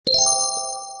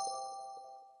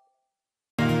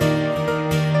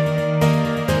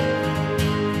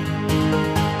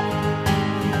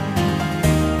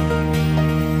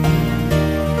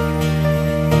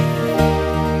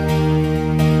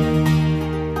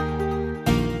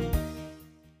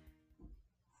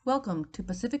Welcome to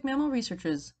Pacific Mammal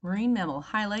Research's Marine Mammal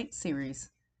Highlight Series.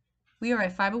 We are a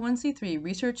 501c3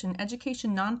 research and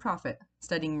education nonprofit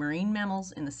studying marine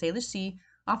mammals in the Salish Sea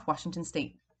off Washington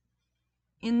State.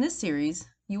 In this series,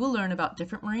 you will learn about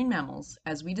different marine mammals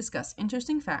as we discuss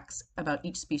interesting facts about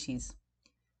each species.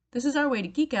 This is our way to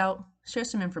geek out, share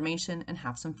some information, and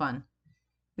have some fun.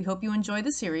 We hope you enjoy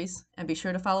the series, and be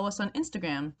sure to follow us on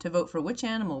Instagram to vote for which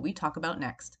animal we talk about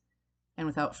next. And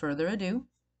without further ado,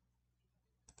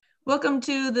 welcome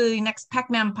to the next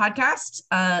PacMam podcast.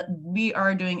 We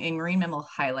are doing a marine mammal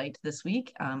highlight this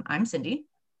week. I'm Cindy.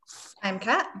 I'm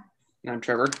Kat. And I'm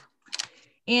Trevor.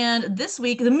 And this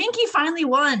week, the Minke finally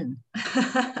won.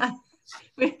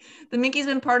 The Minke's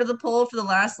been part of the poll for the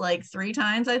last 3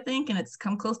 times, I think, and it's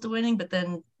come close to winning, but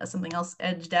then something else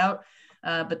edged out.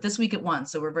 But this week it won,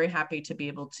 so we're very happy to be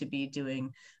able to be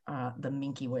doing the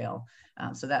Minke whale.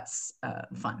 So that's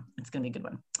fun. It's going to be a good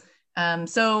one.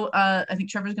 I think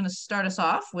Trevor's going to start us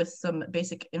off with some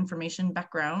basic information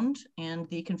background and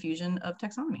the confusion of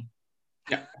taxonomy.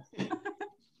 Yeah.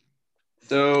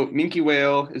 So Minke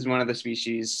whale is one of the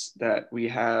species that we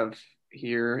have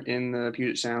here in the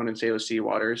Puget Sound and Salish Sea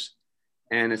waters.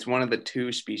 And it's one of the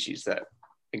 2 species that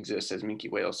exist as Minke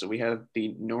whales. So we have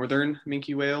the northern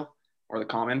Minke whale, or the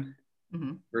common,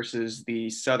 versus the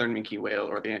southern Minke whale,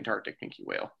 or the Antarctic Minke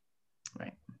whale.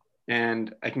 Right.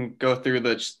 And I can go through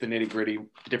the nitty-gritty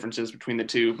differences between the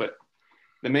 2, but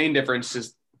the main difference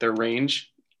is their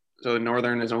range. So the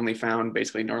northern is only found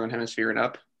basically northern hemisphere and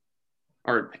up,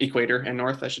 or equator and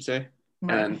north, I should say.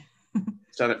 Right. And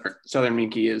southern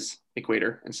Minke is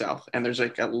equator and south. And there's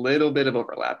a little bit of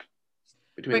overlap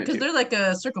between right, because they're like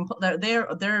a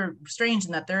they're strange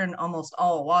in that they're in almost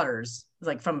all waters,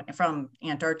 like from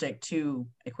Antarctic to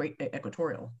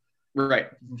equatorial. Right.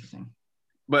 Interesting.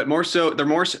 But more so,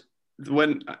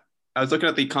 when I was looking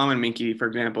at the common Minke, for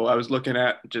example, I was looking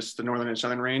at just the northern and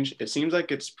southern range. It seems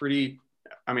like it's pretty,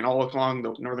 all along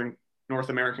the North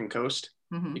American coast,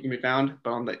 it can be found,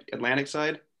 but on the Atlantic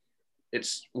side,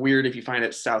 it's weird if you find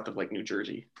it south of New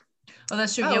Jersey. Oh,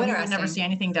 that's true. Yeah, we would never see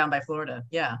anything down by Florida.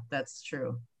 Yeah, that's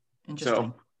true.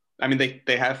 Interesting. So,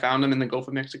 they have found them in the Gulf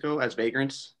of Mexico as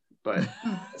vagrants, but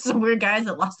some weird guys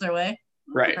that lost their way.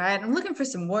 Right. Right. I'm looking for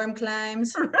some warm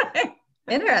climes. Right.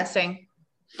 Interesting.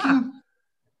 Huh.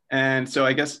 And so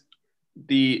I guess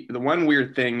the one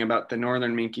weird thing about the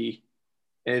northern Minke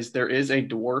is there is a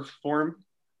dwarf form,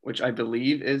 which I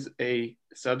believe is a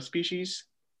subspecies.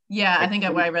 Yeah, I think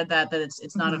I read that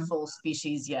it's not a full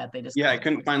species yet. They just I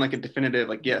couldn't find a definitive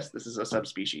yes, this is a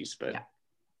subspecies, but yeah.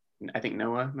 I think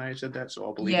Noah might have said that, so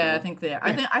I'll believe. Yeah, I think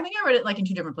I think I read it in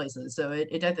 2 different places. So I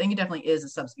think it definitely is a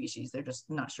subspecies. They're just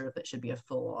not sure if it should be a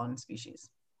full-on species.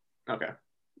 Okay.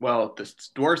 Well, the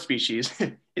dwarf species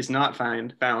is not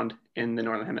found in the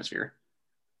northern hemisphere,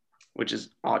 which is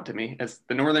odd to me, as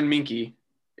the northern Minke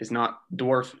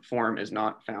dwarf form is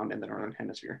not found in the northern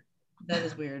hemisphere. That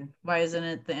is weird. Why isn't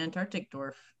it the Antarctic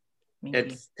dwarf Minke?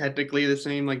 It's technically the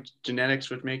same,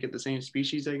 genetics would make it the same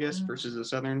species, I guess, versus the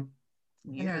southern.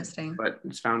 Interesting. But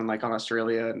it's found in on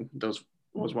Australia and those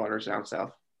waters down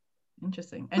south.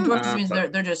 Interesting. And dwarf just means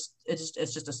they're just it's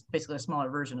just basically a smaller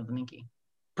version of the Minke.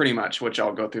 Pretty much, which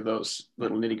I'll go through those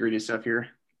little nitty-gritty stuff here.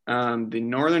 The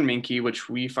northern Minke, which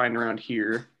we find around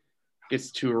here,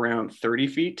 gets to around 30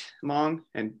 feet long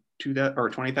and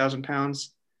 20,000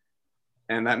 pounds.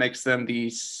 And that makes them the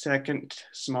second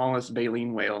smallest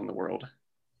baleen whale in the world.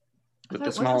 With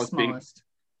the smallest being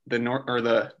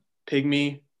the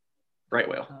pygmy right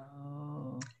whale.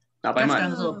 Oh. Not by much.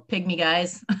 Those little pygmy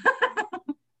guys.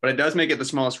 But it does make it the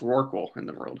smallest rorqual in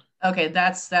the world. Okay,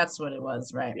 that's what it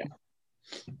was, right? Yeah.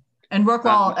 And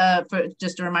rorqual, for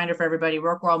just a reminder for everybody,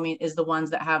 rorqual is the ones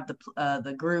that have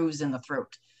the grooves in the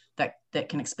throat that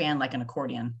can expand like an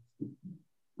accordion.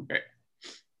 Okay.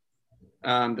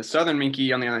 The southern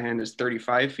Minke, on the other hand, is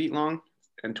 35 feet long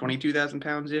and 22,000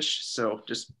 pounds ish. So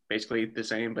just basically the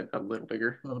same, but a little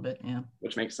bigger. A little bit, yeah.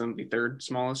 Which makes them the 3rd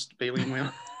smallest baleen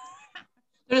whale.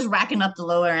 They're just racking up the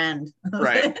lower end.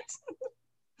 Right.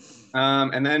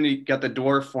 And then you got the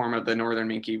dwarf form of the northern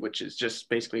Minke, which is just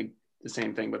basically the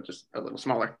same thing, but just a little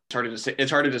smaller.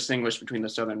 It's hard to distinguish between the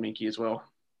southern Minke as well.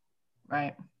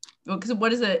 Right. Well, because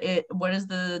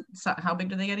how big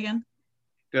do they get again?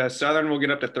 The southern will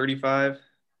get up to 35.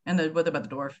 And what about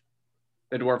the dwarf?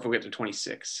 The dwarf will get to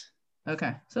 26.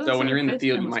 Okay. So when you're in the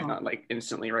field, you might not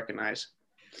instantly recognize.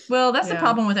 Well, that's the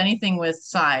problem with anything with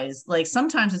size.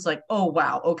 Sometimes it's oh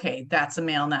wow, okay, that's a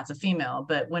male and that's a female.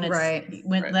 But when it's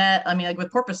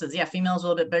with porpoises, females are a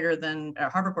little bit bigger than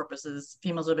harbor porpoises.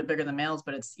 Females are a little bit bigger than males,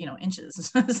 but it's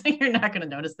inches, so you're not going to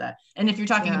notice that. And if you're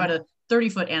talking about a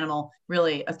 30-foot animal,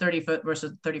 really a 30-foot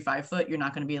versus 35-foot, you're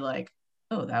not going to be like,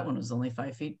 oh, that one was only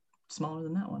 5 feet smaller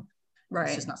than that one. Right.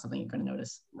 It's just not something you're going to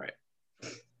notice. Right.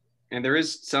 And there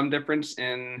is some difference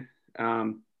in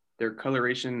their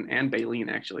coloration and baleen,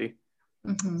 actually.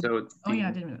 Mm-hmm. So Oh yeah,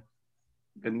 I didn't know.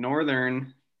 The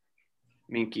northern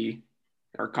minke,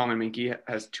 or common minke,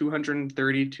 has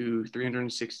 230 to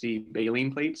 360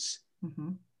 baleen plates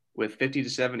with 50 to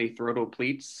 70 throatal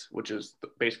pleats, which is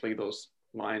basically those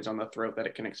lines on the throat that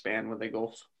it can expand when they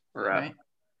gulp or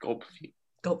gulp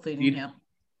feeding. Yeah.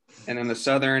 And then the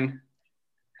southern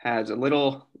has a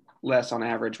little less on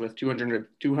average with 200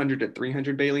 to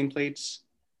 300 baleen plates.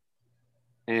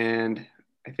 And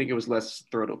I think it was less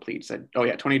throatal pleats.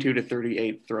 22 to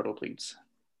 38 throatal pleats.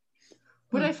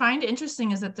 What I find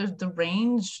interesting is that the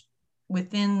range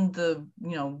within the,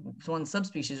 one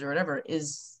subspecies or whatever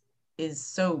is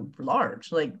so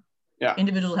large. Like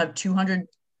individuals have 200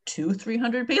 to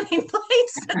 300 baleen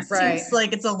plates. That seems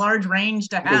like it's a large range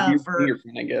to have for,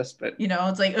 I guess, but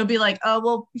it's like, it would be like, oh,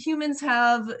 well, humans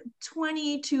have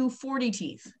 20 to 40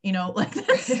 teeth, like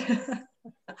that's,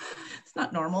 it's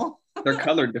not normal. They're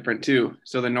colored different too.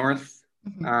 So the north,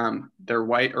 they're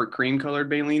white or cream colored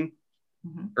baleen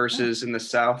versus in the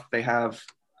south, they have,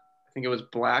 I think it was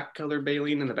black colored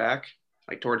baleen in the back,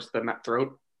 like towards the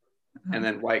throat, and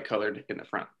then white colored in the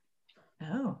front.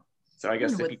 Oh. So I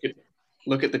guess if you could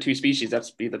look at the two species,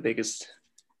 that's be the biggest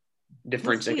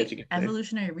difference. What's the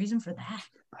evolutionary reason for that?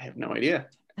 I have no idea.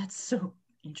 That's so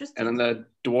interesting. And then the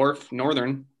dwarf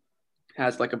northern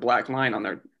has like a black line on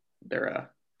their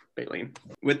baleen.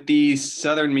 With the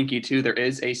southern minke too, there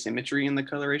is asymmetry in the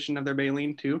coloration of their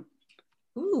baleen too.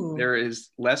 Ooh. There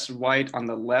is less white on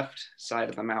the left side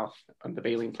of the mouth of the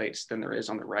baleen plates than there is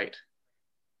on the right.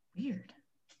 Weird.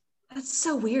 That's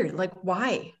so weird. Like,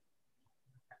 why?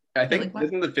 I think,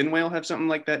 doesn't the fin whale have something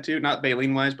like that too? Not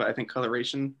baleen wise, but I think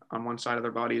coloration on one side of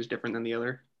their body is different than the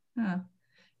other.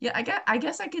 Yeah, I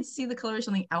guess I could see the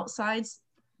coloration on the outsides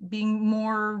being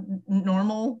more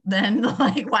normal than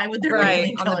like, why would their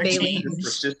baleen color change?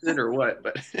 Persistent or what?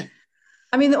 But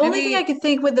I mean, the only thing I could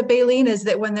think with the baleen is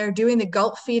that when they're doing the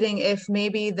gulp feeding, if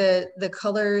maybe the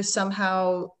color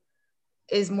somehow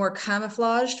is more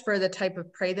camouflaged for the type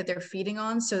of prey that they're feeding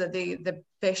on, so that the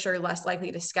fish are less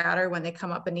likely to scatter when they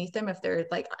come up beneath them. If they're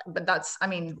like, but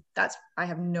I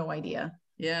have no idea.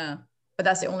 Yeah. But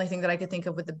that's the only thing that I could think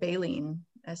of with the baleen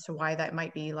as to why that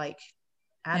might be like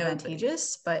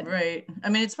advantageous. But right. I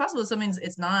mean, it's possible something's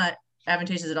it's not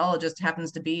advantageous at all. It just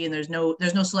happens to be, and there's no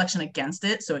selection against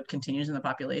it, so it continues in the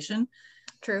population.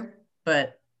 True.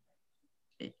 But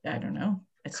I don't know.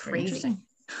 It's crazy. Interesting.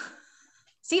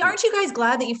 See, aren't you guys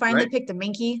glad that you finally picked the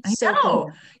minke? I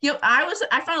know. Cool.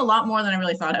 I found a lot more than I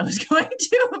really thought I was going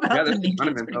to about the minke.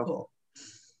 It's pretty cool.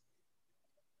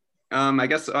 I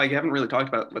guess I haven't really talked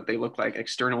about what they look like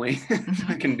externally.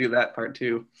 I can do that part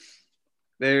too.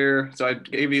 So I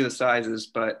gave you the sizes,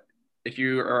 but if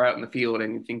you are out in the field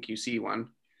and you think you see one,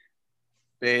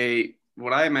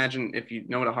 what I imagine, if you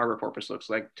know what a harbor porpoise looks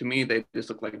like, to me, they just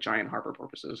look like giant harbor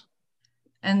porpoises.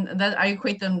 And that I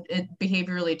equate them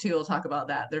behaviorally too. We'll talk about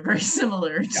that. They're very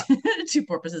similar to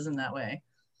porpoises in that way.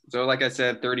 So like I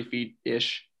said, 30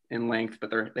 feet-ish in length, but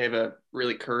they have a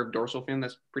really curved dorsal fin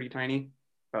that's pretty tiny,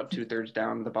 about 2/3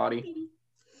 down the body.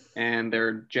 And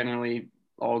they're generally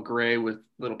all gray with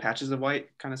little patches of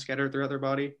white kind of scattered throughout their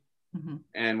body.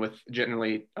 And with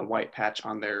generally a white patch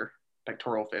on their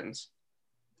pectoral fins.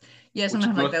 Yeah,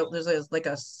 something like that. There's like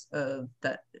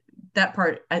that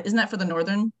part. Isn't that for the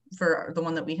northern, for the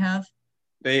one that we have?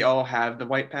 They all have the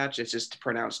white patch. It's just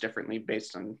pronounced differently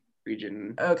based on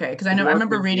region. Okay, because I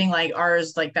remember reading like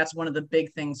ours, like that's one of the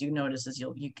big things you notice is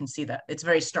you can see that it's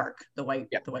very stark, the white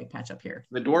patch up here.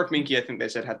 The dwarf minke, I think they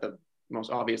said, had the most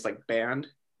obvious like band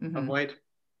of white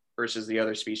versus the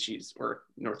other species, or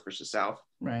north versus south.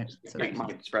 Right. So it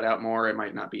might spread out more. It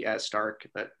might not be as stark,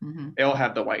 but they all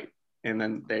have the white. And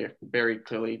then they're very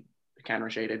clearly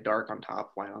camera shaded, dark on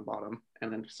top, white on bottom,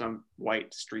 and then some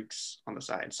white streaks on the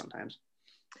sides sometimes.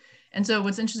 And so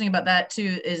what's interesting about that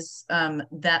too is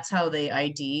that's how they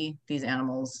ID these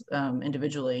animals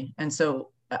individually. And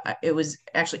so it was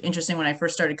actually interesting when I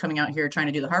first started coming out here trying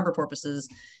to do the harbor porpoises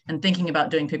and thinking about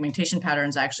doing pigmentation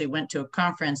patterns. I actually went to a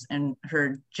conference and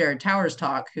heard Jared Towers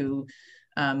talk, who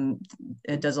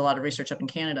does a lot of research up in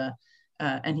Canada.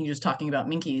 And he was talking about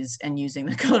minkies and using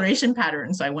the coloration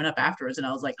pattern. So I went up afterwards and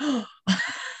I was like, oh,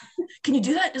 can you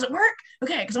do that? Does it work?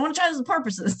 Okay, because I want to try this with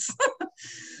porpoises.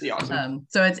 Yeah, awesome.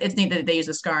 So it's neat that they use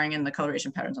the scarring and the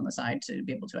coloration patterns on the side to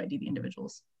be able to ID the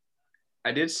individuals.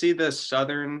 I did see the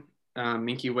southern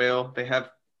minke whale. They have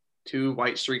 2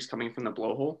 white streaks coming from the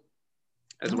blowhole.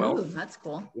 as well. Ooh, that's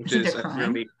cool. Which Isn't is there going crime?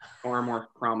 to be far more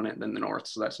prominent than the north.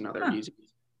 So that's another easy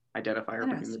identifier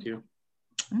between the two.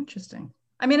 Interesting.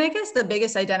 I mean, I guess the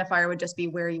biggest identifier would just be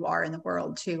where you are in the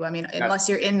world too. I mean, unless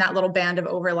you're in that little band of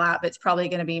overlap, it's probably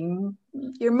going to be,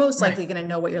 you're most likely going to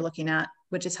know what you're looking at,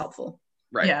 which is helpful.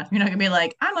 Right. Yeah. You're not going to be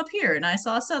like, I'm up here and I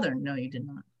saw a southern. No, you did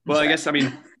not. Well, I guess, I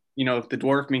mean, the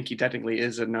dwarf minke technically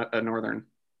is a northern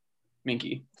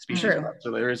minke species. True. So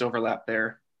there is overlap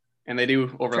there. And they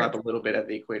do overlap a little bit at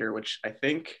the equator, which I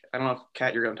think, I don't know if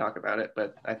Kat, you're going to talk about it,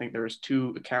 but I think there's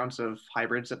 2 accounts of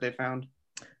hybrids that they found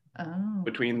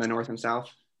between the north and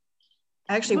south.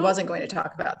 I actually wasn't going to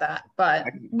talk about that, but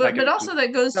but also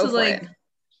that goes to like it.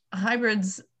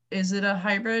 hybrids. Is it a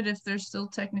hybrid if they're still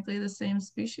technically the same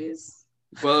species?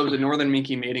 Well, it was a northern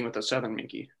minke mating with a southern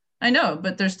minke. I know,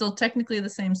 but they're still technically the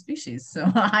same species. So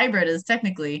a hybrid is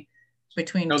technically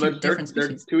between two different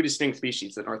species. They're 2 distinct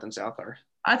species, the north and south are.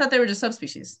 I thought they were just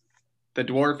subspecies. The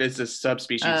dwarf is a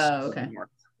subspecies. Oh, okay. Of the north.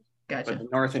 Gotcha. But the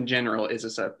north in general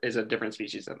is a different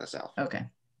species than the south. Okay.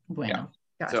 Bueno.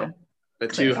 Yeah. Gotcha. So the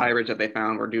 2 hybrids that they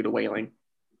found were due to whaling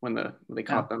when they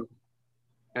caught them.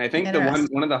 And I think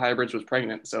one of the hybrids was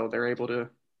pregnant, so they're able to.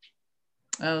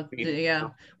 Oh, yeah.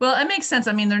 Well, it makes sense.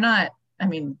 I mean, they're not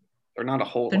not a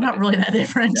whole. They're not really that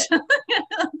different. Yeah.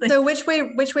 So which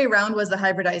way round was the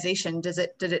hybridization? Did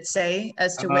it say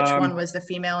as to which one was the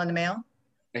female and the male?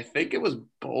 I think it was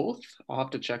both. I'll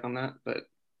have to check on that, but.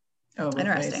 Oh,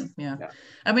 interesting. Yeah.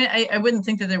 I mean, I wouldn't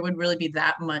think that there would really be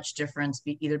that much difference,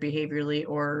 either behaviorally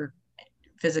or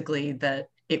physically, that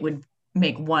it would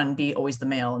make one be always the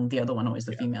male and the other one always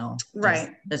the female. Right.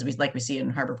 As we see in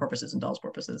harbor porpoises and Dall's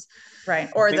porpoises. Right.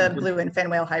 Or the blue and fin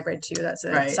whale hybrid too. That's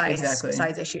a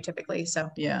size issue typically. So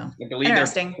yeah. I believe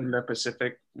they're in the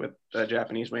Pacific with the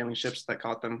Japanese whaling ships that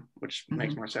caught them, which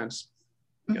makes more sense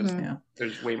because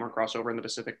there's way more crossover in the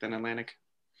Pacific than Atlantic.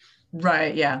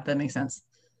 Right. Yeah, that makes sense.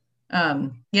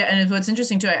 Yeah, and what's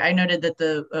interesting too, I noted that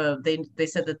they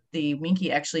said that the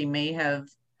minke actually may have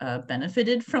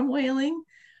benefited from whaling,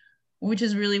 which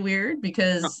is really weird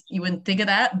because you wouldn't think of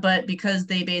that, but because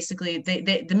they basically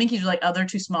the minkies are like, oh, they're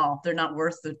too small, they're not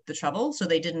worth the trouble, so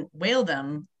they didn't whale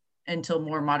them until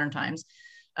more modern times.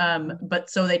 But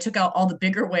so they took out all the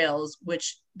bigger whales,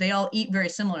 which they all eat very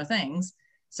similar things.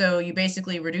 So you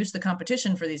basically reduce the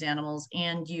competition for these animals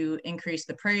and you increase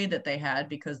the prey that they had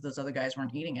because those other guys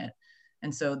weren't eating it.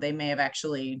 And so they may have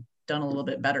actually done a little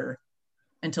bit better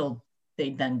until they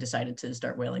then decided to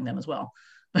start whaling them as well.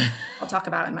 I'll talk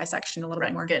about it in my section a little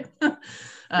bit more. Good.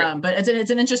 But it's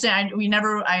an interesting, I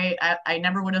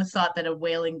never would have thought that a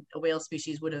whale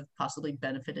species would have possibly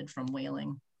benefited from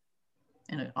whaling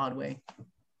in an odd way.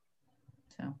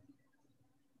 So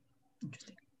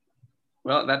interesting.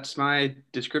 Well, that's my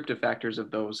descriptive factors of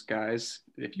those guys.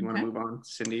 If you want to move on,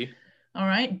 Cindy. All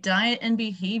right, diet and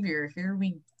behavior. Here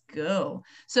we go.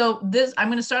 So I'm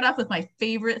going to start off with my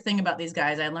favorite thing about these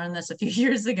guys. I learned this a few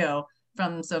years ago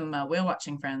from some whale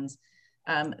watching friends.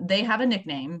 They have a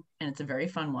nickname, and it's a very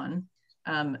fun one.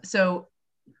 So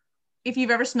if you've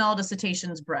ever smelled a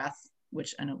cetacean's breath,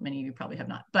 which I know many of you probably have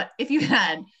not, but if you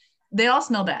had, they all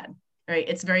smell bad, right?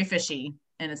 It's very fishy,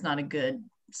 and it's not a good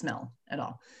smell at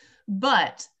all.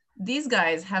 But these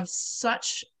guys have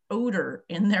such odor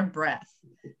in their breath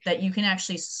that you can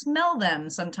actually smell them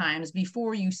sometimes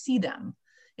before you see them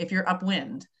if you're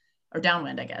upwind or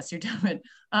downwind. I guess you're downwind.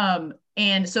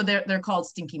 And so they're called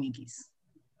stinky minkies,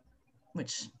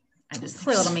 which I just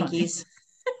poor little minkies.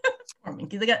 Poor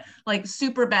minkies. They got like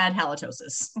super bad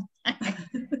halitosis.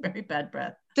 Very bad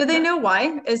breath. Do they know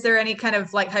why? Is there any kind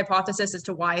of like hypothesis as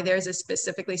to why theirs is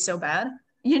specifically so bad?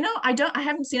 I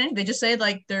haven't seen any. They just say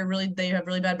like they have really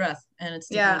bad breath, and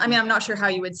it's I mean, I'm not sure how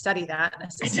you would study that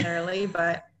necessarily,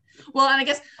 but well, and I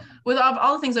guess with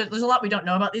all the things, there's a lot we don't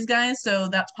know about these guys, so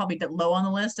that's probably a bit low on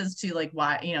the list as to like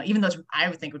why, even though I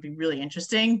would think would be really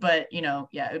interesting, but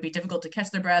it would be difficult to catch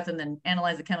their breath and then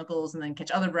analyze the chemicals and then catch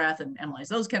other breath and analyze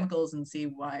those chemicals and see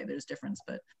why there's difference.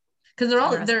 But because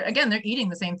they're eating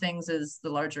the same things as the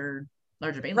larger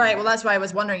baleen. Right. Well, that's why I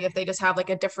was wondering if they just have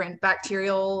like a different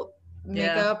bacterial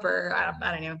makeup or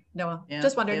I don't know. No,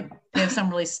 just wondered. They have some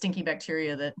really stinky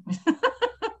bacteria that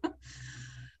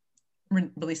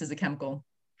releases a chemical.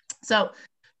 So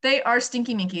they are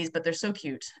stinky minkies, but they're so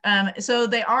cute. So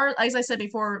they are, as I said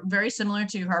before, very similar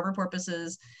to harbor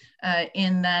porpoises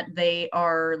in that they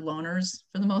are loners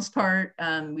for the most part.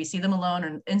 We see them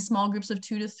alone in small groups of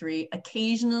 2 to 3.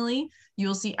 Occasionally,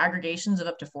 you'll see aggregations of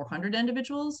up to 400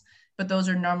 individuals, but those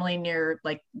are normally near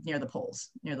the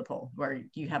pole, where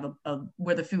you have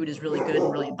where the food is really good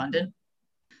and really abundant.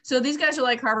 So these guys are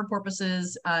like harbor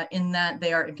porpoises in that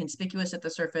they are inconspicuous at the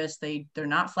surface. They're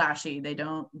not flashy. They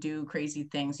don't do crazy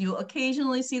things. You'll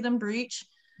occasionally see them breach.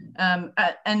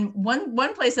 And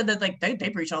one place said that like they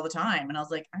breach all the time, and I was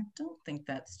like, I don't think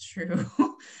that's true.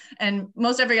 And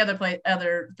most every other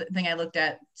thing I looked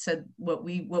at said what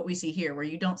we see here, where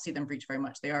you don't see them breach very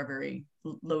much. They are very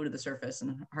low to the surface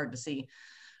and hard to see.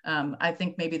 I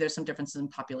think maybe there's some differences in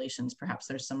populations. Perhaps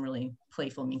there's some really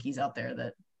playful minkies out there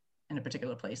that in a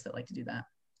particular place that like to do that.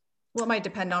 Well, it might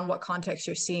depend on what context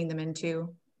you're seeing them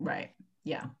into. Right.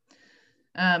 Yeah.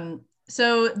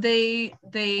 So they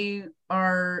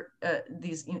are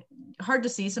these hard to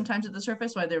see sometimes at the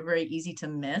surface, why they're very easy to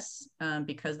miss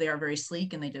because they are very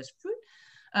sleek and they just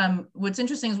what's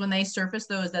interesting is when they surface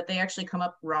though is that they actually come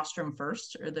up rostrum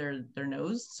first, or their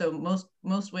nose. So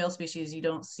most whale species you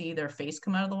don't see their face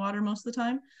come out of the water most of the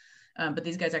time, but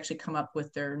these guys actually come up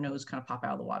with their nose kind of pop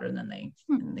out of the water, and then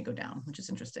they go down, which is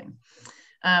interesting.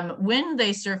 When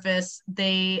they surface,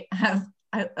 they have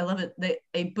I love it.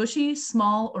 A bushy,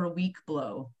 small, or weak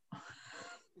blow.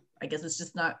 I guess it's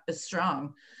just not as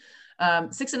strong.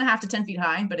 6.5 to 10 feet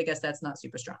high, but I guess that's not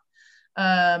super strong.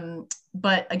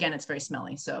 But again, it's very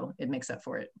smelly, so it makes up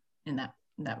for it in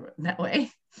that way.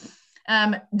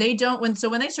 They don't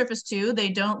when they surface too, they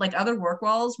don't, like other work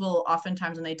walls will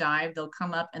oftentimes when they dive, they'll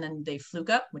come up and then they fluke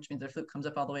up, which means their fluke comes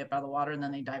up all the way up out of the water and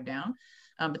then they dive down.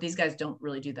 But these guys don't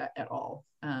really do that at all.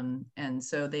 And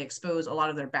so they expose a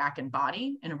lot of their back and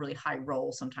body in a really high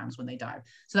roll sometimes when they dive.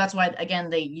 So that's why,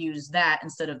 again, they use that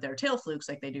instead of their tail flukes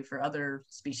like they do for other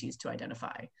species to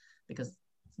identify, because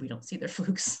we don't see their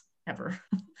flukes ever.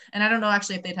 And I don't know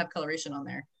actually if they'd have coloration on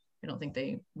there. I don't think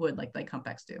they would like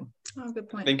humpbacks do. Oh, good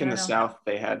point. I think in the South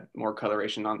they had more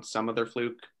coloration on some of their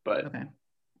fluke, but okay.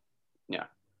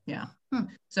 Yeah. Hmm.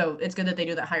 So it's good that they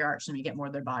do that higher arch and we get more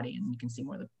of their body and you can see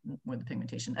more of the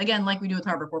pigmentation. Again, like we do with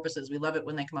harbor porpoises, we love it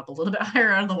when they come up a little bit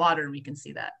higher out of the water and we can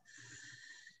see that.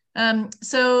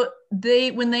 So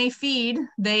when they feed,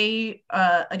 they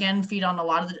again feed on a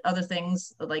lot of the other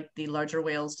things like the larger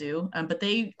whales do, but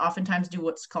they oftentimes do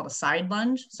what's called a side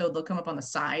lunge. So they'll come up on the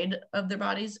side of their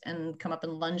bodies and come up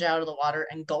and lunge out of the water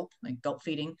and gulp, like gulp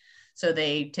feeding. So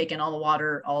they take in all the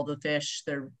water, all the fish,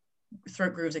 their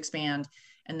throat grooves expand,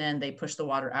 and then they push the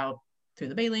water out through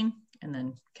the baleen and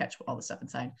then catch all the stuff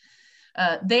inside.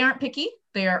 They aren't picky.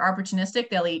 They are opportunistic.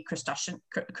 They'll eat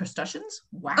crustaceans.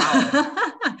 Wow.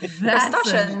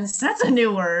 That's a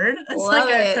new word. It's like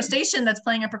a crustacean that's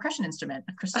playing a percussion instrument.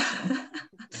 A crustacean.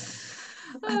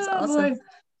 That's awesome.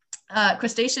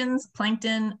 Crustaceans,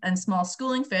 plankton, and small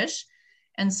schooling fish.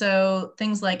 And so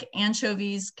things like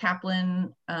anchovies,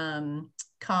 capelin,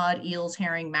 cod, eels,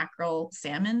 herring, mackerel,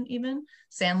 salmon, even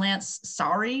sand lance,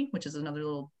 sari, which is another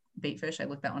little bait fish. I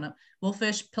looked that one up.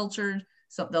 Wolffish, pilchard.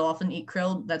 So they'll often eat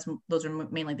krill. Those are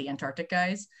mainly the Antarctic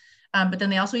guys. But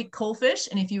then they also eat coalfish.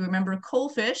 And if you remember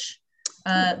coalfish,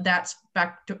 that's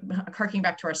harking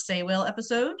back to our sei whale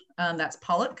episode. That's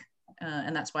pollock.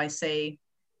 And that's why sei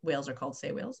whales are called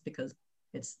sei whales, because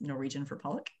it's Norwegian for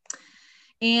pollock.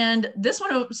 And this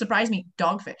one surprised me,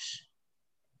 dogfish.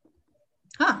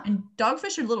 Huh. And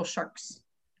dogfish are little sharks.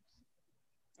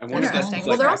 Interesting.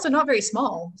 Well, they're also not very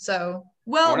small, so.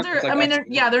 Well,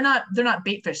 they're not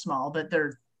bait fish small, but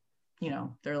they're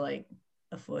like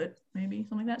a foot, maybe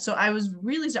something like that. So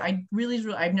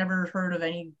I've never heard of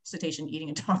any cetacean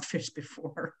eating a dogfish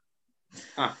before.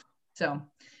 Huh. So,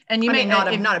 and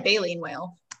not a baleen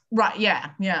whale. Right.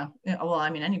 Yeah. Well, I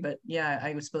mean, but yeah,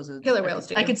 I would suppose killer whales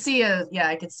do. I could see a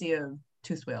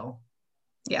toothed whale.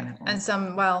 Yeah, and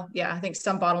I think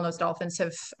some bottlenose dolphins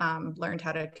have learned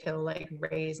how to kill like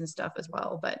rays and stuff as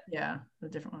well. But yeah, the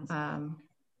different ones.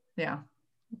 Yeah.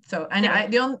 So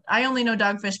I only know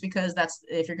dogfish because that's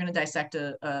if you're going to dissect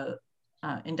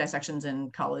in dissections in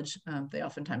college, they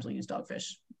oftentimes will use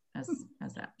dogfish as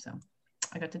that. So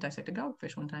I got to dissect a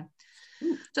dogfish one time.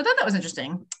 So I thought that was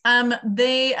interesting.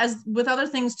 They, as with other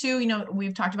things too,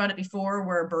 we've talked about it before,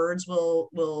 where birds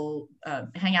will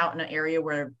hang out in an area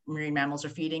where marine mammals are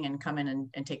feeding and come in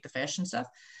and take the fish and stuff.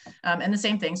 And the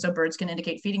same thing, so birds can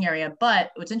indicate feeding area.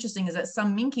 But what's interesting is that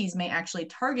some minkies may actually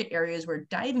target areas where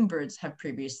diving birds have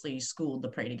previously schooled the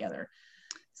prey together.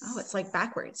 Oh, it's like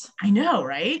backwards. I know,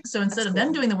 right? So instead of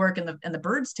them doing the work and the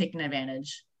birds taking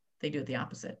advantage, they do it the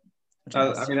opposite.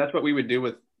 I mean, that's what we would do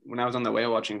when I was on the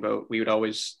whale watching boat. We would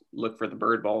always look for the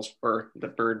bird balls or the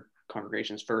bird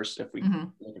congregations first if we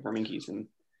looking for minkies. And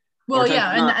well,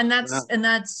 yeah, and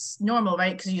that's normal,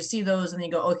 right? Because you see those and then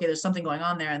you go, okay, there's something going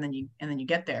on there, and then you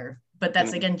get there. But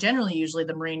that's again generally usually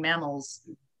the marine mammals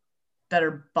that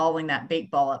are balling that bait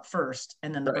ball up first,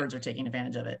 and then the birds are taking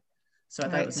advantage of it. So I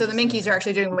thought it Right. was So the minkies are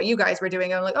actually doing what you guys were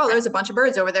doing. I'm like, oh, there's a bunch of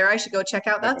birds over there. I should go check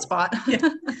out that spot. Yeah.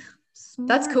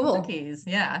 That's cool. Monkeys.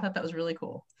 Yeah, I thought that was really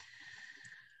cool.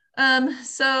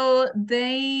 So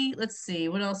let's see,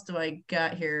 what else do I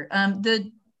got here?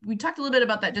 We talked a little bit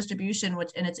about that distribution,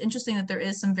 and it's interesting that there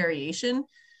is some variation.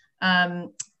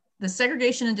 The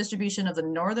segregation and distribution of the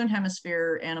northern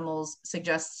hemisphere animals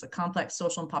suggests a complex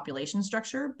social and population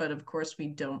structure, but of course we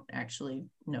don't actually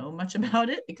know much about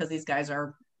it because these guys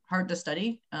are hard to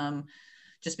study,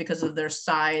 just because of their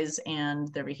size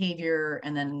and their behavior,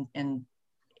 and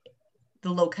the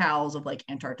locales of like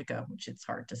Antarctica, which it's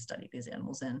hard to study these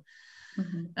animals in.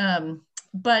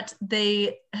 But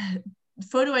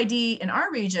photo ID in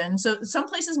our region, so some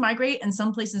places migrate and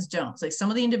some places don't. So like some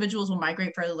of the individuals will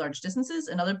migrate fairly large distances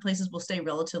and other places will stay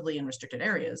relatively in restricted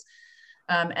areas.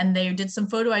 And they did some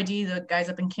photo ID, the guys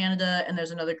up in Canada, and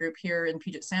there's another group here in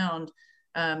Puget Sound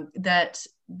that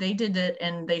they did it,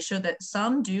 and they showed that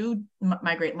some do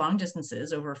migrate long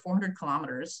distances, over 400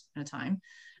 kilometers at a time.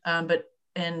 But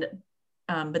then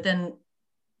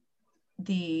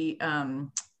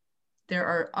there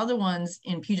are other ones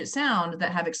in Puget Sound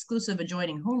that have exclusive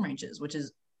adjoining home ranges, which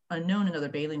is unknown in other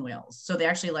baleen whales. So they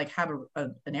actually like have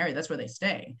an area, that's where they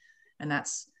stay. And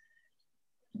that's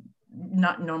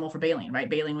not normal for baleen, right?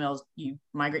 Baleen whales, you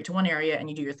migrate to one area and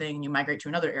you do your thing, and you migrate to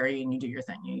another area and you do your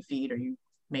thing. You feed or you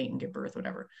mate and give birth,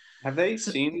 whatever. Have they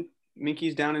seen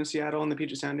minkies down in Seattle in the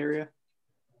Puget Sound area?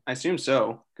 I assume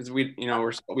so, because we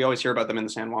always hear about them in the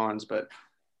San Juans, but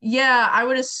yeah, I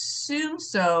would assume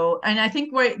so. And I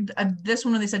think this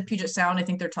one, when they said Puget Sound, I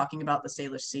think they're talking about the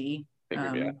Salish Sea,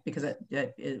 because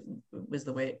it was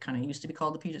the way it kind of used to be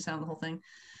called, the Puget Sound, the whole thing.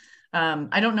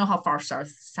 I don't know how far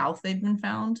south they've been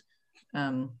found.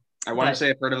 I want to say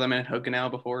I've heard of them in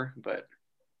Hokanau before, but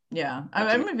yeah,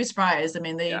 I wouldn't be surprised. I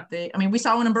mean, we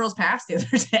saw one in Burroughs Pass the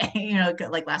other day,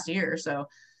 like last year, so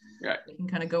they can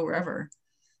kind of go wherever.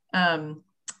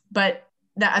 But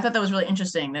I thought that was really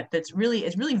interesting. It's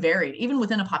really varied, even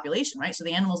within a population, right? So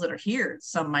the animals that are here,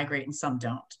 some migrate and some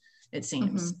don't, it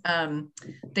seems.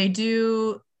 They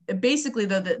do. Basically,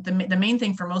 the main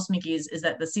thing for most minkies is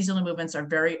that the seasonal movements are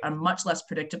much less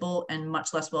predictable and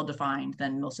much less well defined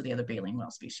than most of the other baleen whale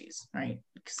species, right?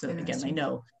 So again, they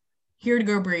know here to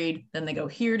go breed, then they go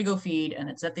here to go feed, and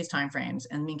it's at these time frames.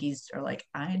 And minkies are like,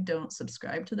 I don't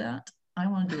subscribe to that. I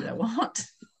want to do what I want.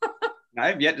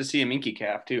 I've yet to see a minke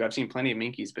calf too. I've seen plenty of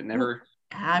minkies, but never.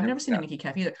 I've never seen a minke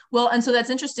calf either. Well, and so that's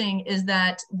interesting, is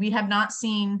that we have not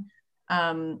seen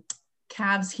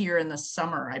calves here in the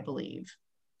summer, I believe.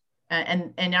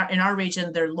 And in our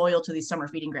region, they're loyal to these summer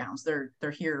feeding grounds. They're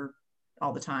here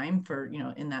all the time for,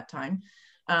 in that time.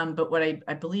 But what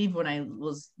I believe, when I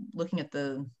was looking at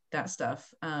that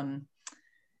stuff,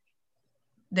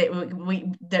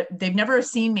 they've never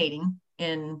seen mating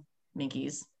in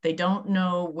minkies. They don't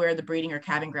know where the breeding or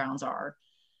calving grounds are.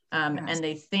 And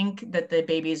they think that the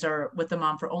babies are with the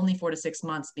mom for only 4 to 6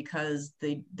 months because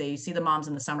they see the moms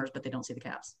in the summers, but they don't see the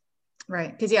calves.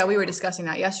 Right. Because we were discussing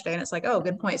that yesterday, and it's like, oh,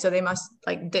 good point. So they must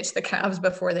like ditch the calves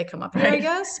before they come up here, I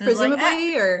guess,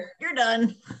 presumably, or you're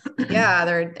done.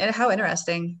 Yeah, how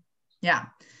interesting. Yeah.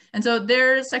 And so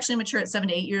they're sexually mature at 7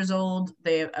 to 8 years old.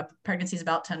 Pregnancy is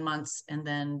about 10 months, and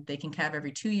then they can calve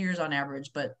every 2 years on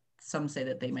average, but some say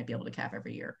that they might be able to calve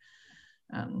every year.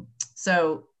 That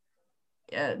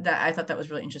I thought that was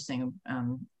really interesting.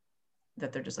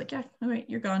 That they're just like, yeah, all right,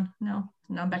 you're gone. No,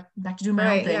 now I'm back to doing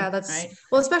my own thing. Yeah, that's right.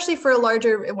 Well, especially for a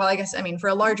larger, for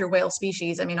a larger whale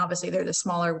species. I mean, obviously they're the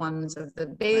smaller ones of the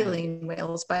baleen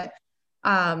whales, but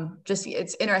just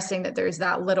it's interesting that there's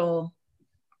that little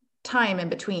time in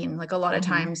between. Like a lot of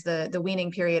times the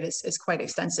weaning period is quite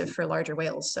extensive for larger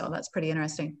whales. So that's pretty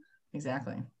interesting.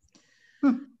 Exactly.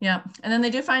 Yeah, and then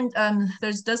they do find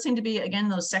does seem to be, again,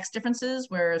 those sex differences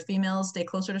where females stay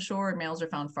closer to shore and males are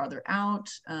found farther out.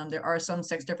 There are some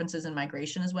sex differences in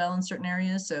migration as well in certain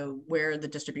areas. So where the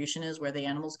distribution is, where the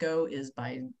animals go, is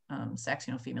by sex.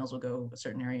 Females will go a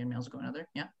certain area and males will go another.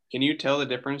 Yeah. Can you tell the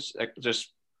difference,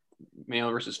 just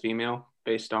male versus female,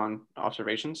 based on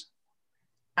observations?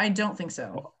 I don't think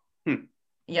so.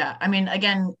 Yeah, I mean,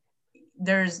 again,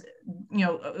 there's,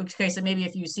 okay, so maybe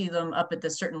if you see them up at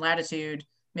this certain latitude,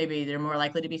 maybe they're more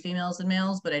likely to be females than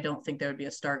males, but I don't think there would be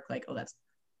a stark, like, oh,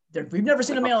 we've never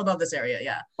seen a male above this area.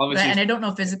 Yeah. And I don't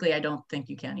know physically, I don't think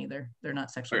you can either. They're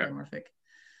not sexually dimorphic.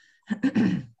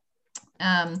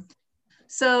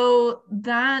 So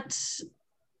that, so,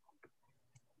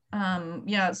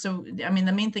 I mean,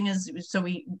 the main thing is,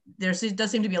 there does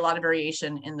seem to be a lot of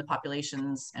variation in the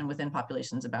populations and within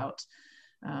populations about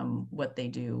what they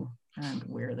do and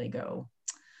where they go.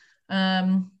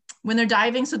 when they're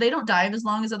diving, so they don't dive as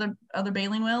long as other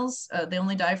baleen whales. They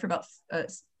only dive for about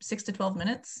 6 to 12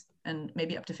 minutes and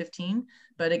maybe up to 15.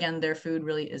 But again, their food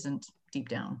really isn't deep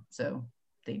down, so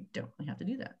they don't really have to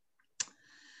do that.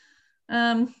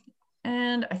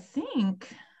 And I think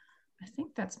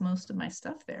that's most of my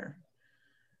stuff there.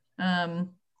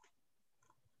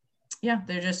 Yeah,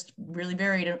 they're just really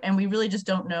varied, and we really just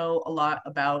don't know a lot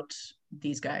about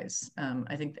these guys.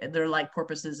 I think they're like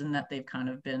porpoises in that they've kind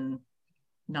of been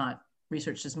not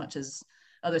researched as much as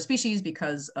other species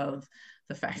because of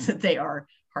the fact that they are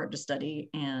hard to study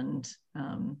and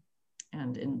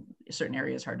in certain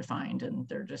areas hard to find, and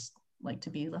they're just like to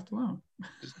be left alone.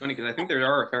 It's funny because I think there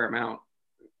are a fair amount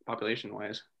population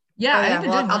wise. Yeah, I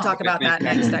think well, I'll talk about that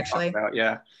next, actually.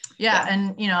 Yeah,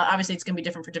 and obviously it's going to be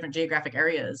different for different geographic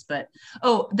areas, but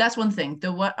that's one thing.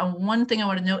 One thing I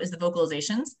want to note is the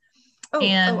vocalizations.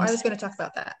 I was going to talk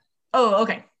about that. Oh,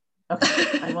 okay.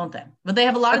 I won't then. But they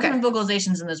have a lot of different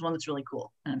vocalizations, and there's one that's really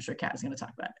cool, and I'm sure Kat is going to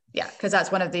talk about it. Yeah, because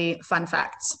that's one of the fun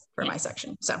facts for my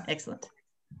section. So excellent.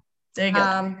 There you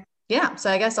go. Yeah,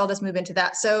 so I guess I'll just move into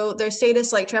that. So their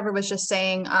status, like Trevor was just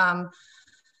saying,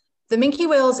 the minke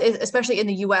whales, especially in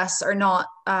the US, are not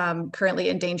currently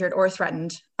endangered or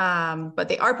threatened, but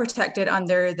they are protected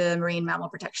under the Marine Mammal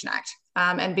Protection Act.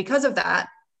 And because of that,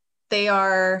 they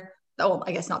are,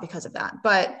 I guess not because of that,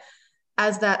 but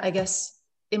as that, I guess,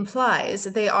 implies,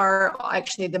 they are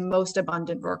actually the most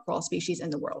abundant rorqual species in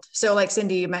the world. So like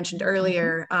Cindy mentioned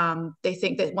earlier, they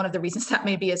think that one of the reasons that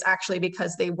may be is actually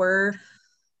because they were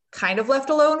kind of left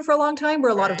alone for a long time,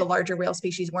 where a lot of the larger whale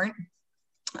species weren't.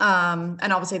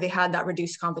 And obviously they had that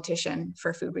reduced competition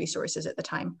for food resources at the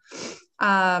time.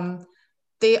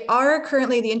 They are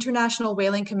currently, the International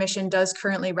Whaling Commission does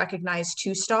currently recognize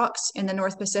 2 stocks in the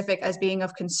North Pacific as being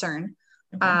of concern.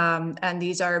 Okay. And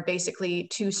these are basically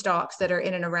 2 stocks that are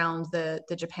in and around the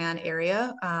Japan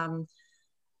area and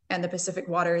the Pacific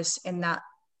waters in that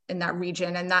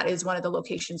region. And that is one of the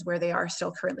locations where they are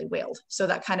still currently whaled. So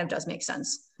that kind of does make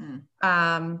sense.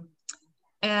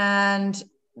 And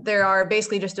there are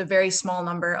basically just a very small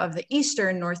number of the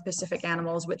eastern North Pacific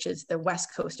animals, which is the west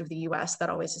coast of the US. That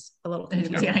always is a little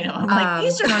confusing. Yeah, I know. I'm like,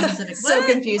 eastern North Pacific. So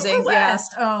confusing.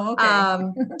 West. Yeah. Oh,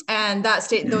 okay. And that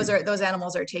those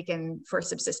animals are taken for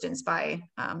subsistence by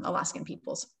Alaskan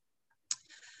peoples.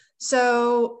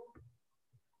 So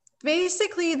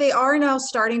basically, they are now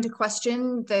starting to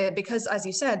question because, as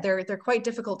you said, they're quite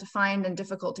difficult to find and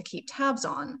difficult to keep tabs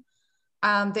on.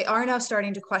 They are now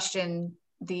starting to question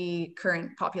the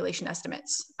current population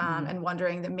estimates and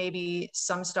wondering that maybe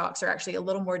some stocks are actually a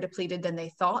little more depleted than they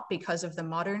thought because of the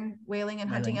modern whaling and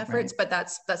hunting efforts, but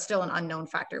that's still an unknown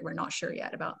factor. We're not sure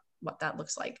yet about what that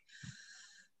looks like.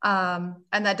 And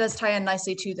that does tie in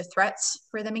nicely to the threats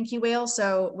for the minke whale.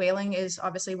 So whaling is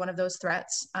obviously one of those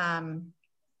threats. I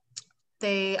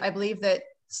believe that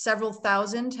several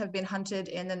thousand have been hunted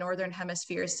in the Northern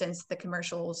Hemisphere since the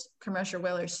commercial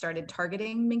whalers started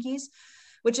targeting minkes,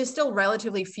 which is still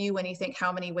relatively few when you think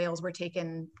how many whales were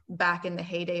taken back in the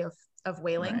heyday of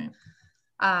whaling.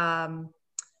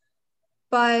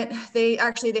 But they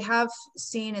have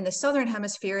seen in the Southern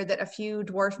Hemisphere that a few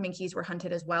dwarf minkies were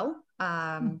hunted as well.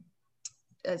 They're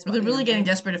really getting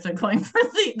desperate if they're going for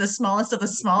the smallest of the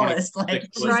smallest. Like,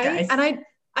 right? And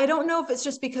I don't know if it's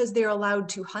just because they're allowed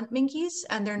to hunt minkies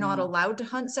and they're not allowed to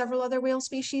hunt several other whale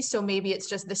species. So maybe it's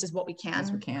just, this is what we can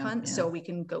hunt. Yeah. So we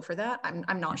can go for that.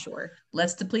 I'm not sure.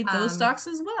 Let's deplete those stocks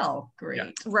as well. Great.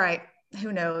 Yeah. Right.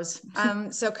 Who knows?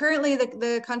 So currently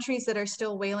the countries that are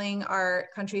still whaling are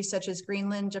countries such as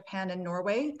Greenland, Japan, and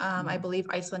Norway. I believe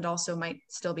Iceland also might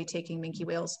still be taking minke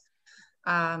whales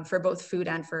for both food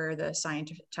and for the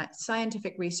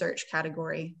scientific research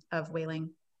category of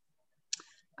whaling.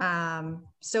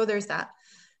 So there's that.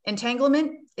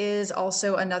 Entanglement is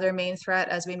also another main threat,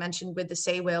 as we mentioned with the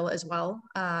sei whale as well.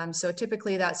 So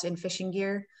typically that's in fishing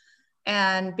gear.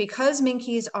 And because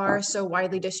minkies are so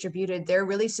widely distributed, they're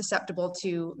really susceptible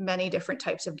to many different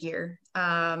types of gear.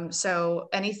 So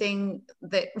anything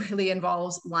that really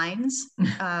involves lines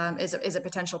is a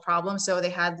potential problem. So they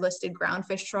had listed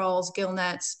groundfish trawls, gill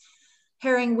nets,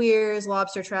 herring weirs,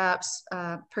 lobster traps,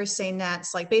 purse seine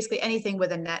nets, like basically anything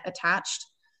with a net attached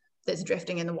that's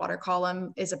drifting in the water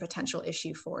column is a potential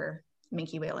issue for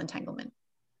minke whale entanglement.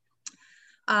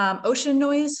 Ocean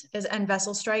noise and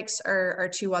vessel strikes are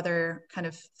 2 other kind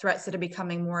of threats that are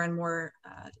becoming more and more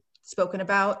spoken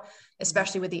about,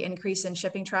 especially with the increase in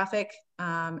shipping traffic.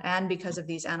 And because of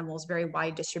these animals' very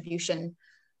wide distribution,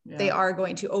 they are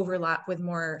going to overlap with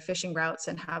more fishing routes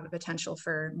and have a potential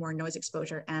for more noise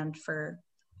exposure and for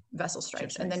vessel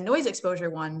strikes. And the noise exposure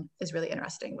one is really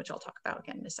interesting, which I'll talk about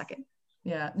again in a second.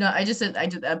 Yeah, no, I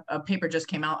did a paper just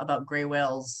came out about gray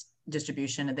whales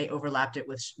distribution, and they overlapped it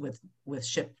with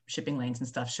shipping lanes and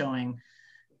stuff, showing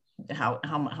how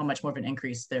much more of an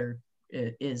increase there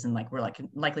is, and like we're like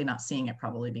likely not seeing it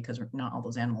probably because not all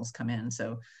those animals come in.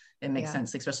 So it makes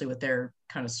sense, especially with their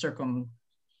kind of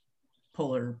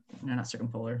not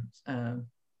circumpolar,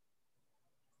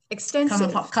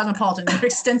 extensive cosmopolitan, their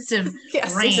extensive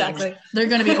yes, range. Exactly. They're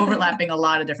going to be overlapping a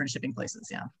lot of different shipping places.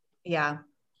 Yeah. Yeah.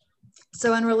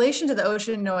 So in relation to the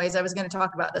ocean noise, I was going to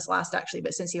talk about this last actually,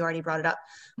 but since you already brought it up,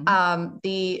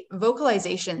 the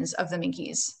vocalizations of the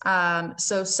minkies.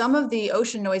 So some of the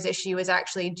ocean noise issue is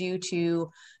actually due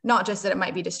to not just that it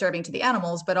might be disturbing to the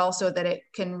animals, but also that it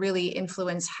can really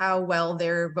influence how well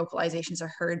their vocalizations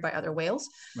are heard by other whales.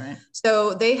 Right.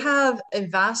 So they have a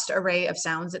vast array of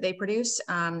sounds that they produce.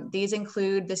 These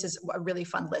include, this is a really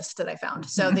fun list that I found.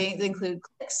 So they include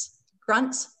clicks,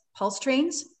 grunts, pulse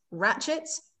trains,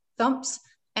 ratchets, thumps,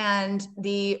 and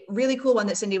the really cool one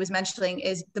that Cindy was mentioning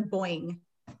is the boing.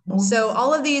 So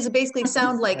all of these basically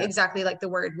sound like exactly like the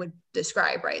word would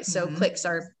describe, right? So clicks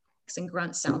are clicks and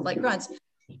grunts sound like grunts.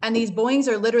 And these boings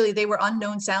are literally, they were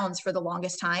unknown sounds for the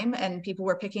longest time, and people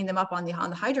were picking them up on the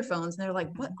hydrophones, and they're like,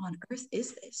 what on earth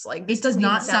is this? Like, this does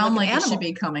not sound like it should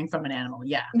be coming from an animal.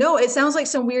 Yeah. No, it sounds like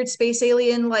some weird space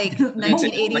alien, like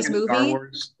 1980s like movie.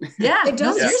 Yeah, it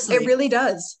does. No, seriously. It really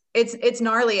does. It's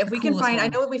gnarly. If we can find, one. I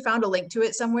know we found a link to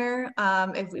it somewhere.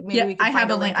 If we, maybe we can I have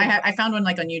find a link. I found one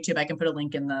like on YouTube. I can put a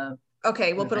link in the.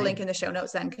 Okay, we'll put a link in the show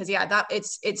notes then, because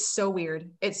it's so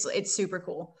weird. It's super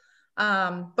cool.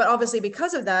 But obviously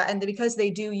because of that, and because they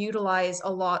do utilize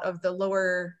a lot of the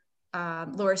lower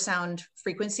sound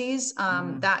frequencies,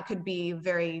 that could be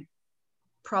very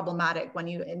problematic when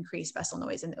you increase vessel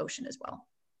noise in the ocean as well.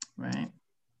 Right.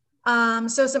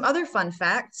 So some other fun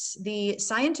facts: the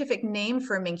scientific name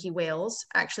for minke whales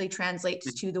actually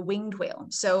translates to the winged whale.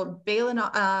 So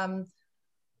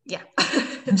yeah. I'm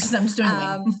just doing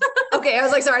wing. Okay, I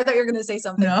was like, sorry, I thought you were going to say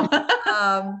something. No.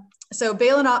 So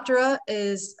Balanoptera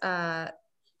is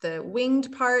the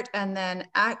winged part, and then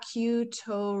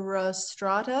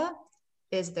Acutorostrata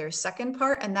is their second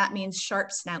part, and that means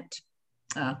sharp snout.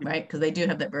 Right, because they do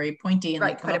have that very pointy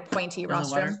and quite a pointy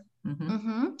rostrum.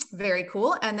 Very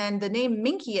cool. And then the name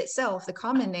minke itself, the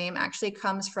common name, actually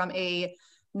comes from a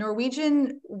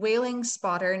Norwegian whaling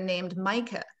spotter named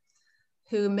Minke,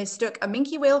 who mistook a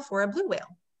minke whale for a blue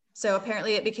whale. So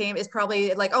apparently it's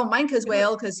probably like, oh, Minke's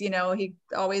whale, because he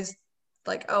always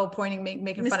like, oh, pointing,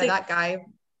 making fun of that guy.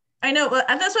 I know,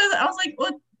 and that's why I was like,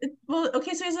 well,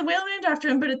 okay, so he's a whale named after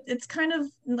him, but it's kind of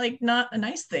like not a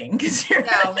nice thing, because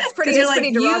it's pretty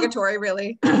derogatory,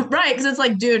 really. Right, because it's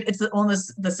like, dude, it's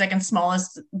almost the second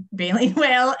smallest baleen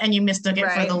whale, and you mistook it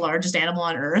for the largest animal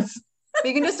on Earth.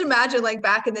 You can just imagine, like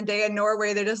back in the day in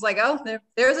Norway, they're just like, oh,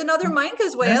 there's another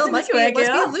Minke's whale. Must be a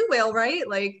blue whale, right?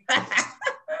 Like,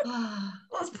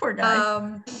 those poor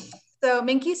guys. So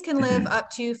minkies can live up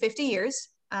to 50 years,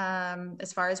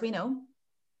 as far as we know.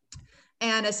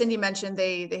 And as Cindy mentioned,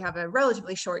 they have a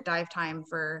relatively short dive time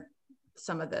for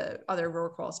some of the other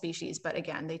rorqual species, but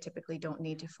again, they typically don't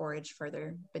need to forage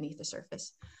further beneath the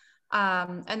surface.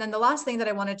 And then the last thing that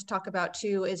I wanted to talk about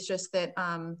too is just that,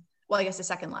 well, I guess the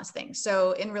second last thing.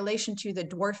 So in relation to the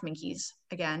dwarf minkies,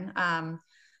 again,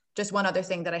 just one other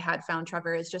thing that I had found,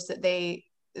 Trevor, is just that they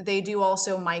do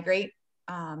also migrate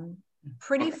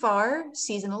pretty far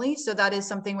seasonally. So that is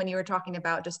something when you were talking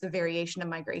about just the variation of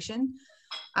migration.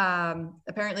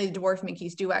 Apparently the dwarf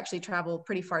minkies do actually travel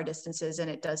pretty far distances, and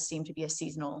it does seem to be a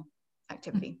seasonal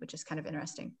activity, which is kind of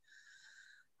interesting.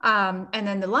 And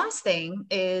then the last thing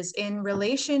is in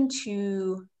relation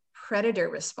to predator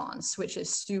response, which is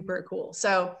super cool.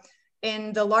 So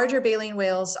in the larger baleen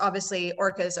whales, obviously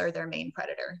orcas are their main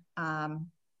predator.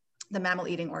 The mammal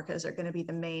eating orcas are going to be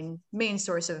the main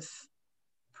source of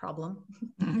problem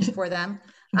for them.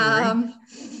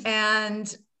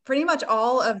 And pretty much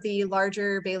all of the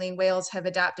larger baleen whales have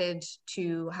adapted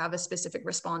to have a specific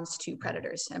response to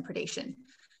predators and predation.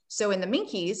 So in the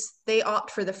minkies, they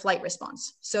opt for the flight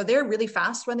response. So they're really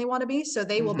fast when they want to be. So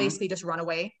they will basically just run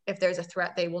away. If there's a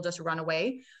threat, they will just run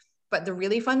away. But the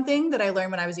really fun thing that I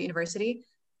learned when I was at university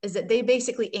is that they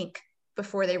basically ink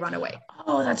before they run away.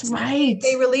 Oh, that's right.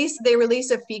 They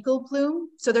release a fecal plume.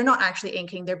 So they're not actually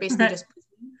inking. They're basically just,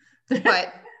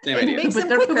 but it makes them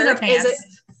quicker.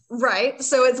 Right.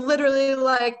 So it's literally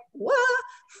like, what?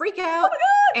 Freak out.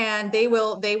 Oh, and they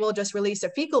will just release a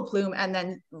fecal plume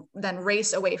and then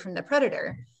race away from the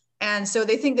predator. And so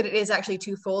they think that it is actually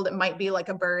twofold. It might be like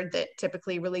a bird that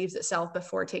typically relieves itself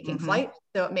before taking flight.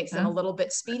 So it makes them a little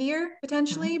bit speedier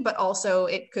potentially, but also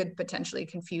it could potentially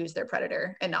confuse their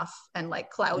predator enough and like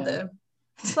cloud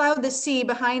cloud the sea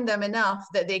behind them enough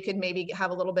that they could maybe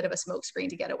have a little bit of a smoke screen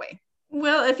to get away.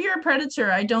 Well, if you're a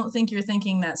predator, I don't think you're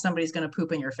thinking that somebody's going to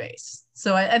poop in your face.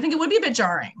 So I think it would be a bit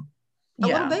jarring. A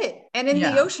little bit. And in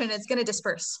the ocean, it's going to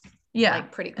disperse. Yeah.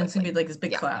 Like pretty quickly. And it's going to be like this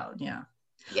big cloud. Yeah.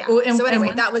 Yeah. Oh, so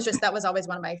anyway, that was always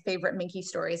one of my favorite Minke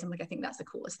stories. I'm like, I think that's the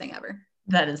coolest thing ever.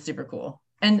 That is super cool.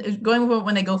 And going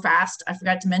when they go fast, I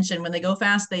forgot to mention, when they go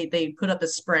fast, they put up a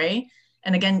spray.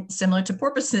 And again, similar to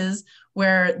porpoises,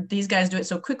 where these guys do it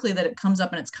so quickly that it comes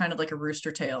up and it's kind of like a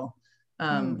rooster tail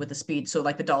with the speed. So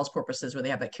like the Dall's porpoises, where they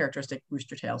have that characteristic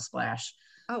rooster tail splash.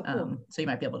 Oh, cool. So you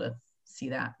might be able to see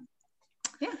that.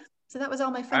 Yeah. So that was all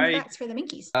my fun facts for the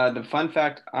Minkies. The fun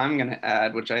fact I'm going to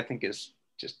add, which I think is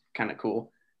just kind of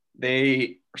cool,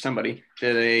 somebody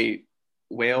did a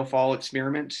whale fall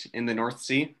experiment in the North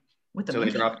Sea. So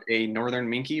they dropped a northern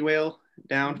minke whale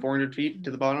down 400 feet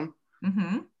to the bottom.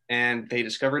 Mm-hmm. And they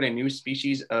discovered a new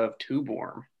species of tube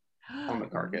worm on the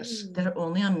carcass. That are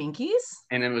only on minkies?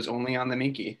 And it was only on the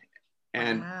minke.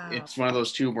 And it's one of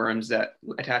those tube worms that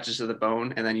attaches to the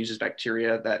bone and then uses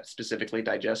bacteria that specifically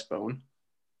digest bone.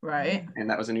 Right. And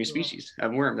that was a new species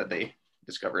of worm that they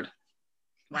discovered.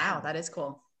 Wow, that is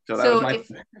cool. So that was my...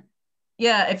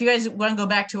 if you guys want to go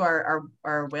back to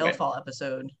our whale fall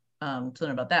episode to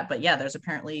learn about that. But yeah, there's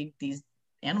apparently these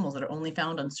animals that are only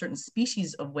found on certain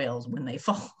species of whales when they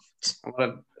fall. A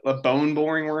lot of bone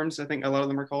boring worms, I think a lot of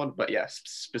them are called. But yes,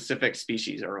 specific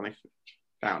species are only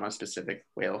found on specific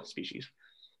whale species.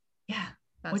 Yeah,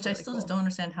 which really I still just don't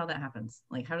understand how that happens.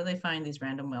 Like, how do they find these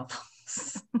random whale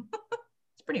falls?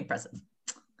 It's pretty impressive.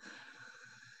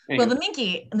 Anyway. Well,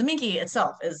 the minke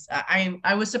itself is,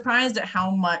 I was surprised at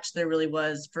how much there really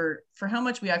was for how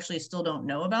much we actually still don't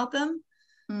know about them.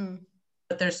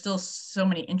 But there's still so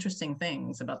many interesting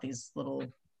things about these little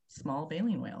small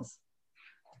baleen whales.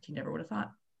 You never would have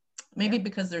thought. Maybe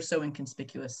because they're so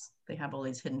inconspicuous, they have all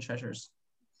these hidden treasures.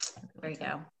 There you go.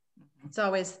 Mm-hmm. It's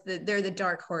always they're the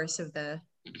dark horse of the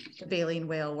baleen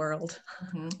whale world.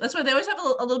 Mm-hmm. That's why they always have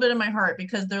a little bit in my heart,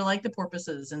 because they're like the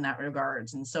porpoises in that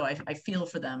regards, and so I feel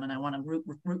for them and I want to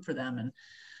root for them.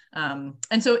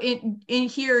 And so in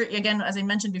here again, as I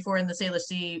mentioned before, in the Salish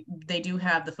Sea, they do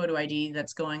have the photo ID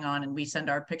that's going on, and we send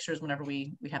our pictures whenever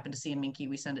we happen to see a minke,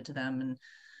 we send it to them, and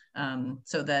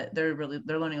so that they're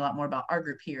learning a lot more about our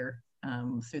group here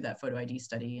through that photo ID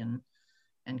study and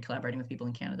collaborating with people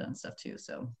in Canada and stuff too.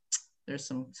 So there's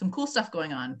some cool stuff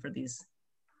going on for these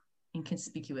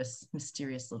inconspicuous,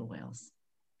 mysterious little whales.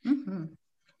 Mm-hmm.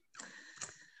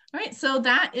 All right, so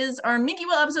that is our Minke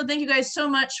whale episode. Thank you guys so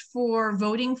much for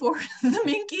voting for the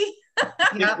Minke.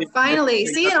 Yeah, finally.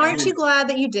 See, and aren't you glad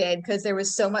that you did? Because there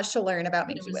was so much to learn about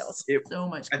Minke whales. So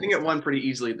much. I think it won pretty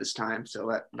easily this time. So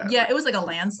that yeah, it was like a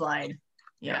landslide.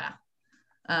 Yeah.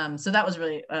 So that was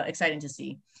really exciting to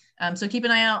see. So keep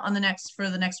an eye out on the next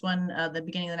one. The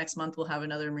beginning of the next month, we'll have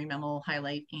another Marine Mammal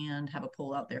highlight and have a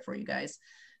poll out there for you guys.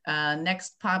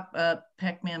 Next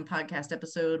Pac-Man podcast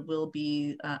episode will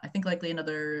be, I think, likely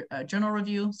another journal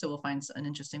review. So we'll find an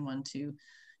interesting one to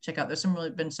check out. There's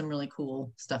been some really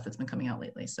cool stuff that's been coming out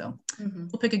lately. So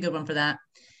we'll pick a good one for that.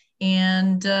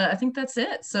 And I think that's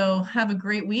it. So have a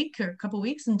great week or a couple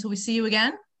weeks until we see you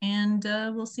again. And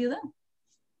we'll see you then.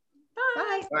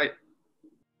 Bye. Bye. Bye.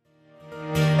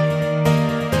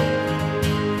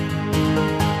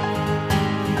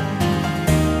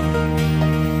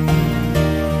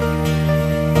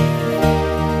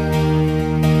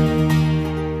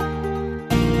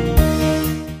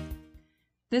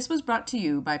 This was brought to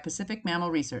you by Pacific Mammal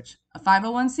Research, a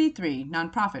 501c3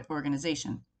 nonprofit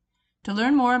organization. To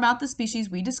learn more about the species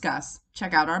we discuss,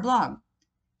 check out our blog.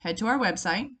 Head to our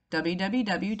website,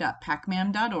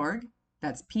 www.pacmam.org,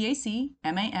 that's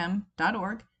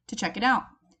PACMAM.org, to check it out.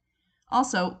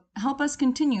 Also, help us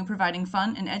continue providing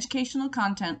fun and educational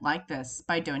content like this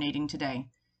by donating today.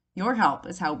 Your help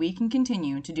is how we can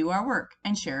continue to do our work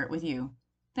and share it with you.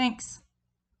 Thanks.